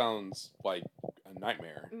 That sounds like a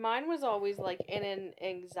nightmare. Mine was always like in an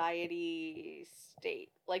anxiety state.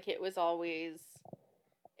 Like it was always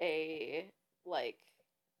a like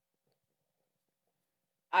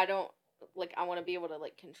I want to be able to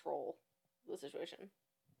like control the situation.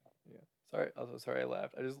 Yeah. Sorry I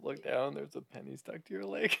laughed. I just looked down, there's a penny stuck to your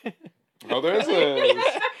leg. Oh, there's a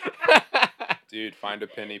dude, find a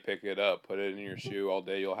penny, pick it up, put it in your shoe all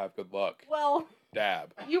day, you'll have good luck. Well,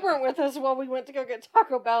 dab. You weren't with us while we went to go get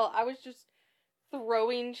Taco Bell. I was just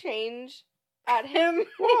throwing change at him.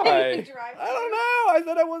 Why? I don't know. I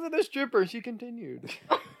said I wasn't a stripper. She continued.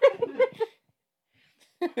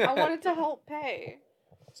 I wanted to help pay.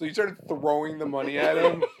 So you started throwing the money at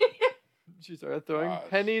him? She started throwing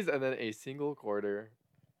pennies and then a single quarter.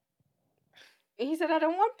 He said, I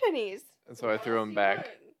don't want pennies. And so I threw them back.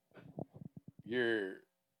 I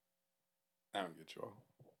don't get you all.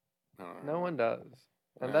 No one does.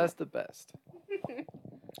 And that's the best.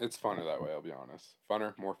 It's funner that way, I'll be honest.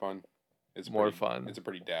 Funner, more fun. It's more fun. It's a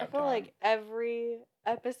pretty dab I feel like every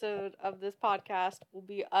episode of this podcast will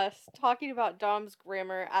be us talking about Dom's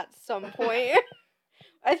grammar at some point.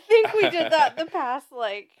 I think we did that the past,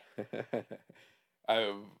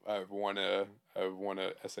 I've won a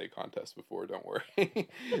essay contest before, don't worry.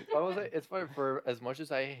 It's funny, for as much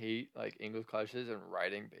as I hate English classes and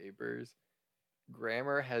writing papers,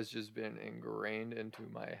 grammar has just been ingrained into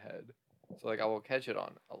my head. So I will catch it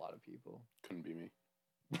on a lot of people. Couldn't be me.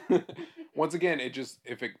 Once again,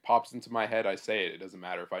 if it pops into my head, I say it. It doesn't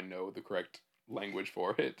matter if I know the correct language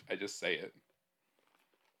for it. I just say it.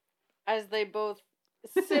 As they both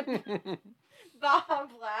sip Baja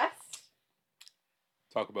Blast.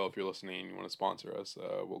 Taco Bell, if you're listening, you want to sponsor us,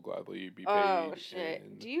 we'll gladly be paid. Oh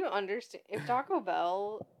shit! Do you understand? If Taco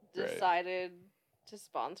Bell decided to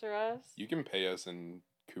sponsor us, you can pay us in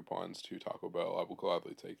coupons to Taco Bell. I will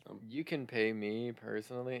gladly take them. You can pay me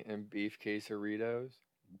personally in beef quesadillas.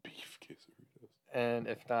 Beef quesadillas. And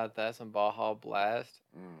if not that, some Baja Blast.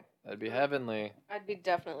 That'd be heavenly. I'd be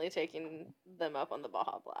definitely taking them up on the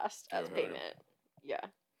Baja Blast as payment. Yeah.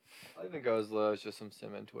 I think go as low as just some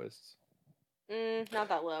cinnamon twists. Not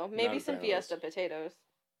that low. Maybe some Fiesta potatoes.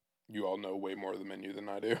 You all know way more of the menu than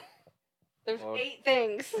I do. There's 8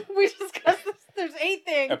 things. We discussed this. There's 8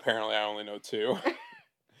 things. Apparently, I only know 2.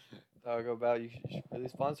 Taco Bell, you should really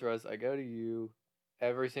sponsor us. I go to you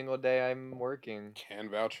every single day I'm working. Can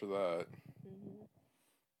vouch for that. Mm-hmm.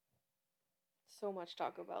 So much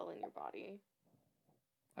Taco Bell in your body.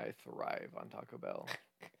 I thrive on Taco Bell.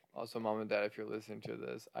 Also, Mom and Dad, if you're listening to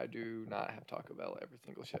this, I do not have Taco Bell every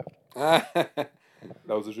single shift. That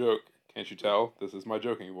was a joke. Can't you tell? This is my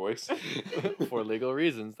joking voice. For legal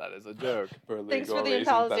reasons, that is a joke. Thanks for the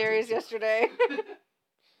Impala yesterday.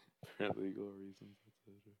 For legal reasons.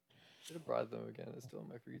 Should have brought them again. It's still in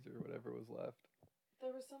my freezer, whatever was left.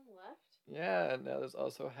 There was some left? Yeah, and now there's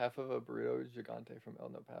also half of a burrito gigante from El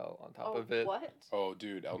Nopal on top of it. What? Oh,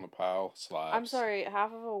 dude, El Nopal slaps. I'm sorry,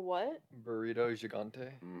 half of a what? Burrito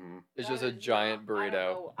gigante. Mm-hmm. It's just a giant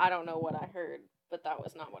burrito. I don't know what I heard, but that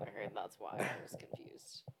was not what I heard. That's why I was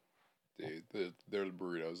confused. Dude, their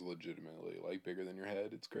burritos legitimately bigger than your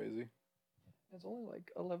head. It's crazy. It's only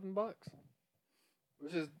 $11.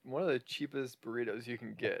 Which is one of the cheapest burritos you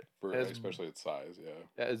can get. Especially its size, yeah.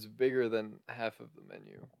 Yeah, it's bigger than half of the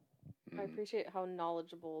menu. I appreciate how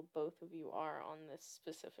knowledgeable both of you are on this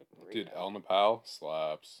specific burrito. Dude, El Nopal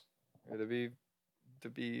slaps. To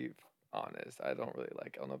be honest, I don't really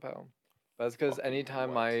like El Nopal. That's because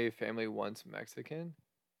anytime my family wants Mexican,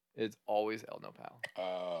 it's always El Nopal.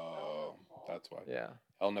 Oh, that's why. Yeah.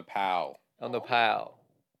 El Nopal. El Nopal.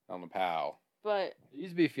 El Nopal. But it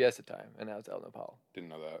used to be Fiesta Time, and now it's El Nopal. Didn't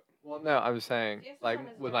know that. Well, no, I was saying,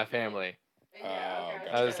 with my family. Yeah,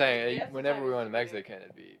 okay. I was saying, whenever we went to Mexican,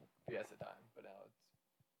 it'd be Fiesta Time, but now it's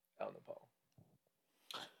El Nopal.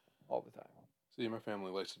 All the time. See, my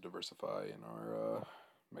family likes to diversify in our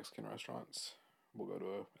Mexican restaurants. We'll go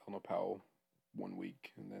to El Nopal 1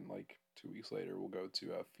 week, and then 2 weeks later, we'll go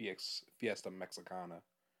to Fiesta Mexicana,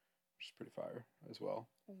 which is pretty fire as well.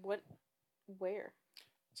 Where?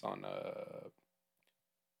 It's on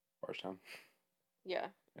Bardstown. Yeah.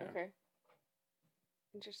 Okay.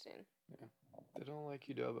 Interesting. Yeah. They don't like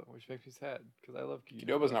Qdoba, which makes me sad because I love Qdoba.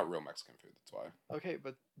 Qdoba's not real Mexican food. That's why. Okay,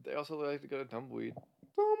 but they also like to go to Tumbleweed.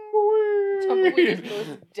 Tumbleweed is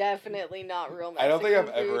most definitely not real Mexican I don't think I've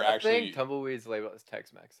food. ever I actually. think Tumbleweed's labeled as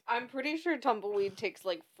Tex-Mex. I'm pretty sure Tumbleweed takes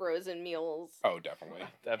like frozen meals. Oh, definitely.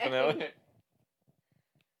 Definitely.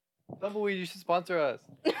 Tumbleweed, you should sponsor us.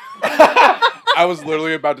 I was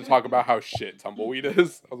literally about to talk about how shit Tumbleweed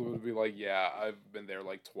is. I was going to be like, yeah, I've been there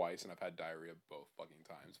like twice and I've had diarrhea both fucking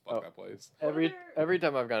times. Fuck that place. Every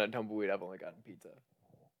time I've gone to Tumbleweed, I've only gotten pizza.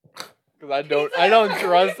 Because I don't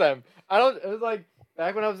trust them. It was like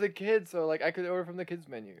back when I was a kid, so like I could order from the kids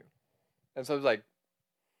menu. And so I was like,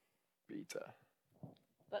 pizza.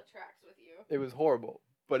 That tracks with you. It was horrible,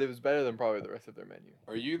 but it was better than probably the rest of their menu.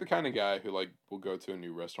 Are you the kind of guy who like will go to a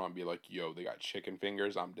new restaurant and be like, yo, they got chicken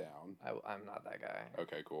fingers, I'm down? I'm not that guy.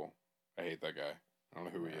 Okay, cool. I hate that guy. I don't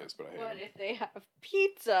know who he is, but I hate What him. if they have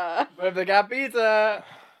pizza? But if they got pizza...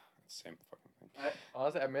 Same fucking thing.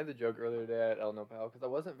 Honestly, I made the joke earlier today at El Nopal because I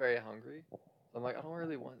wasn't very hungry. So I'm like, I don't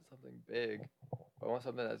really want something big. I want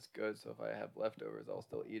something that's good, so if I have leftovers, I'll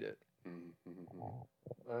still eat it.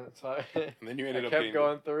 So And then you ended I up kept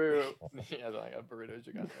going through. Yeah, then I got burrito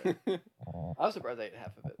chicken. I was surprised I ate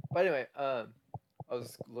half of it. But anyway, I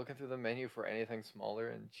was looking through the menu for anything smaller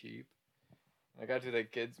and cheap. I got to the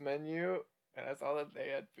kids menu, and I saw that they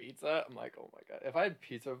had pizza. I'm like, oh my god! If I had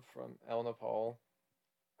pizza from El Nopal,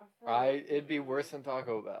 it'd be worse than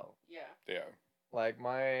Taco Bell. Yeah. Yeah. Like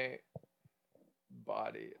my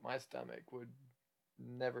body, my stomach would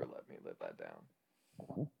never let me live that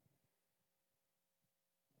down.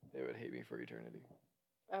 They would hate me for eternity.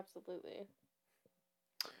 Absolutely.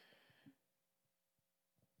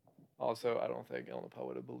 Also, I don't think El Nopal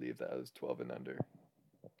would have believed that I was 12 and under.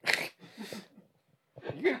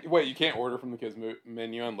 You can't order from the kids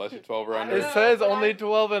menu unless you're 12 or under. It says only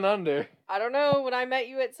 12 and under. I don't know. When I met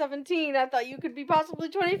you at 17, I thought you could be possibly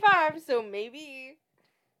 25, so maybe.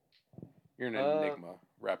 You're an enigma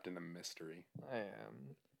wrapped in a mystery. I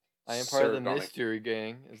am. I am part of the mystery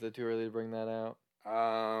gang. Is it too early to bring that out?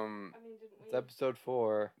 I mean, didn't we? It's episode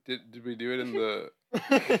 4. Did we do it in the?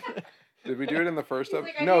 Did we do it in the first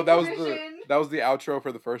episode? Like, No, that was the outro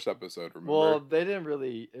for the first episode. Remember? Well, they didn't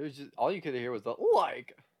really. It was just all you could hear was the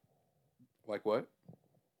like. Like what?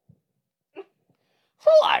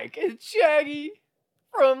 Like it's Shaggy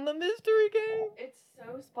from the mystery gang. It's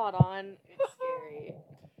so spot on. It's scary.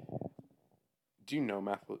 Do you know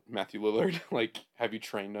Matthew Lillard? Like, have you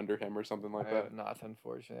trained under him or something like I that? have not,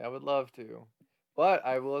 unfortunately. I would love to, but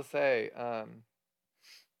I will say,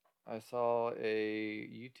 I saw a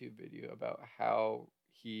YouTube video about how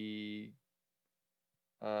he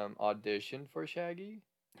auditioned for Shaggy.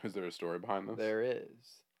 Is there a story behind this? There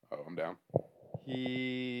is. Oh, I'm down.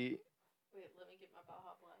 Wait, let me get my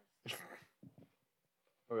Baja Blast.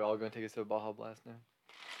 Are we all going to take us to a Baja Blast now?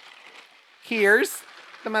 Here's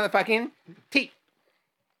the motherfucking tea.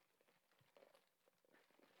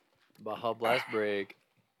 Baja Blast break.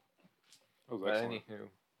 That was But excellent. anywho,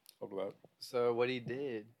 Love that. so what he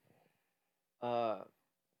did, I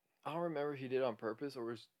don't remember if he did it on purpose or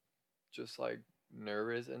was just like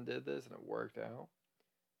nervous and did this and it worked out.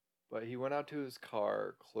 But he went out to his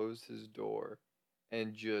car, closed his door,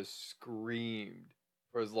 and just screamed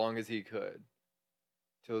for as long as he could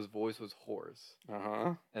till his voice was hoarse.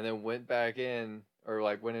 Uh-huh. And then went back in, or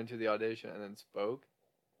like went into the audition and then spoke.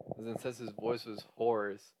 And then since his voice was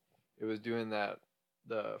hoarse, it was doing the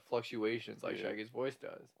fluctuations like Shaggy's voice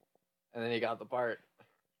does. And then he got the part.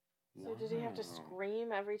 So did he have to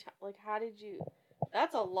scream every time? Like, how did you?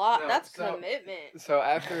 That's a lot. No, That's commitment. So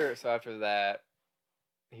after that,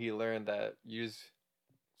 he learned that you just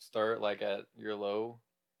start like at your low,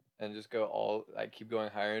 and just go all like keep going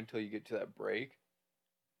higher until you get to that break,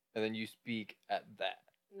 and then you speak at that.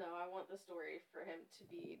 No, I want the story for him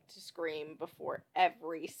to scream before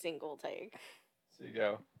every single take. So you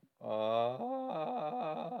go,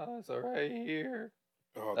 so right here.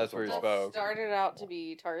 Oh, That's where he That spoke. started out to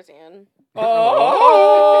be Tarzan.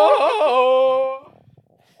 Oh.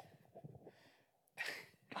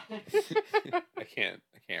 I can't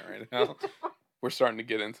right now. We're starting to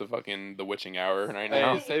get into fucking the witching hour right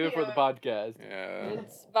now. Hey, save it for the podcast. Yeah.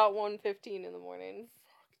 It's about 1:15 in the morning.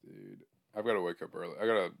 Dude. I've got to wake up early.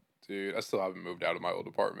 I still haven't moved out of my old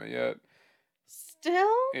apartment yet.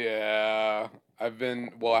 Still? Yeah. I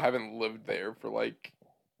haven't lived there for like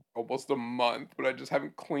almost a month, but I just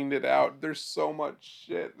haven't cleaned it out. There's so much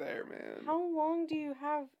shit there, man. How long do you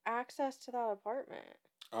have access to that apartment?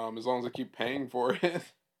 As long as I keep paying for it.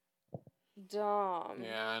 Dumb.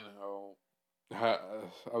 Yeah, I know. I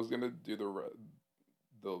was gonna do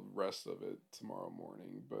the rest of it tomorrow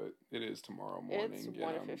morning, but it is tomorrow morning. It's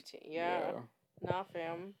 1:15. Yeah. Nah,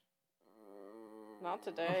 fam. Not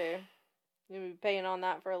today. You'll be paying on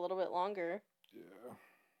that for a little bit longer. Yeah.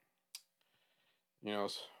 You know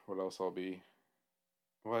what else I'll be?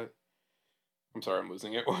 What? I'm sorry, I'm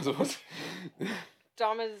losing it. What?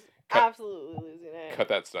 Dom is absolutely losing it. Cut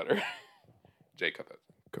that stutter. Jay, cut that.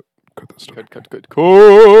 Cut that stutter. Cut.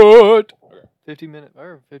 Okay. 50-minute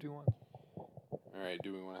or 51. All right.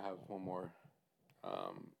 Do we want to have one more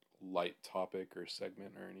light topic or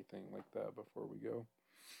segment or anything like that before we go?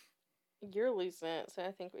 You're losing it, so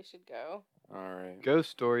I think we should go. All right.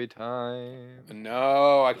 Ghost story time.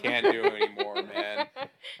 No, I can't do it anymore, man.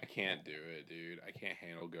 I can't do it, dude. I can't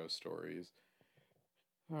handle ghost stories.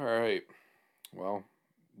 All right. Well,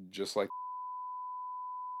 just like.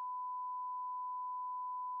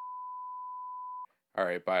 All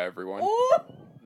right. Bye, everyone. Ooh.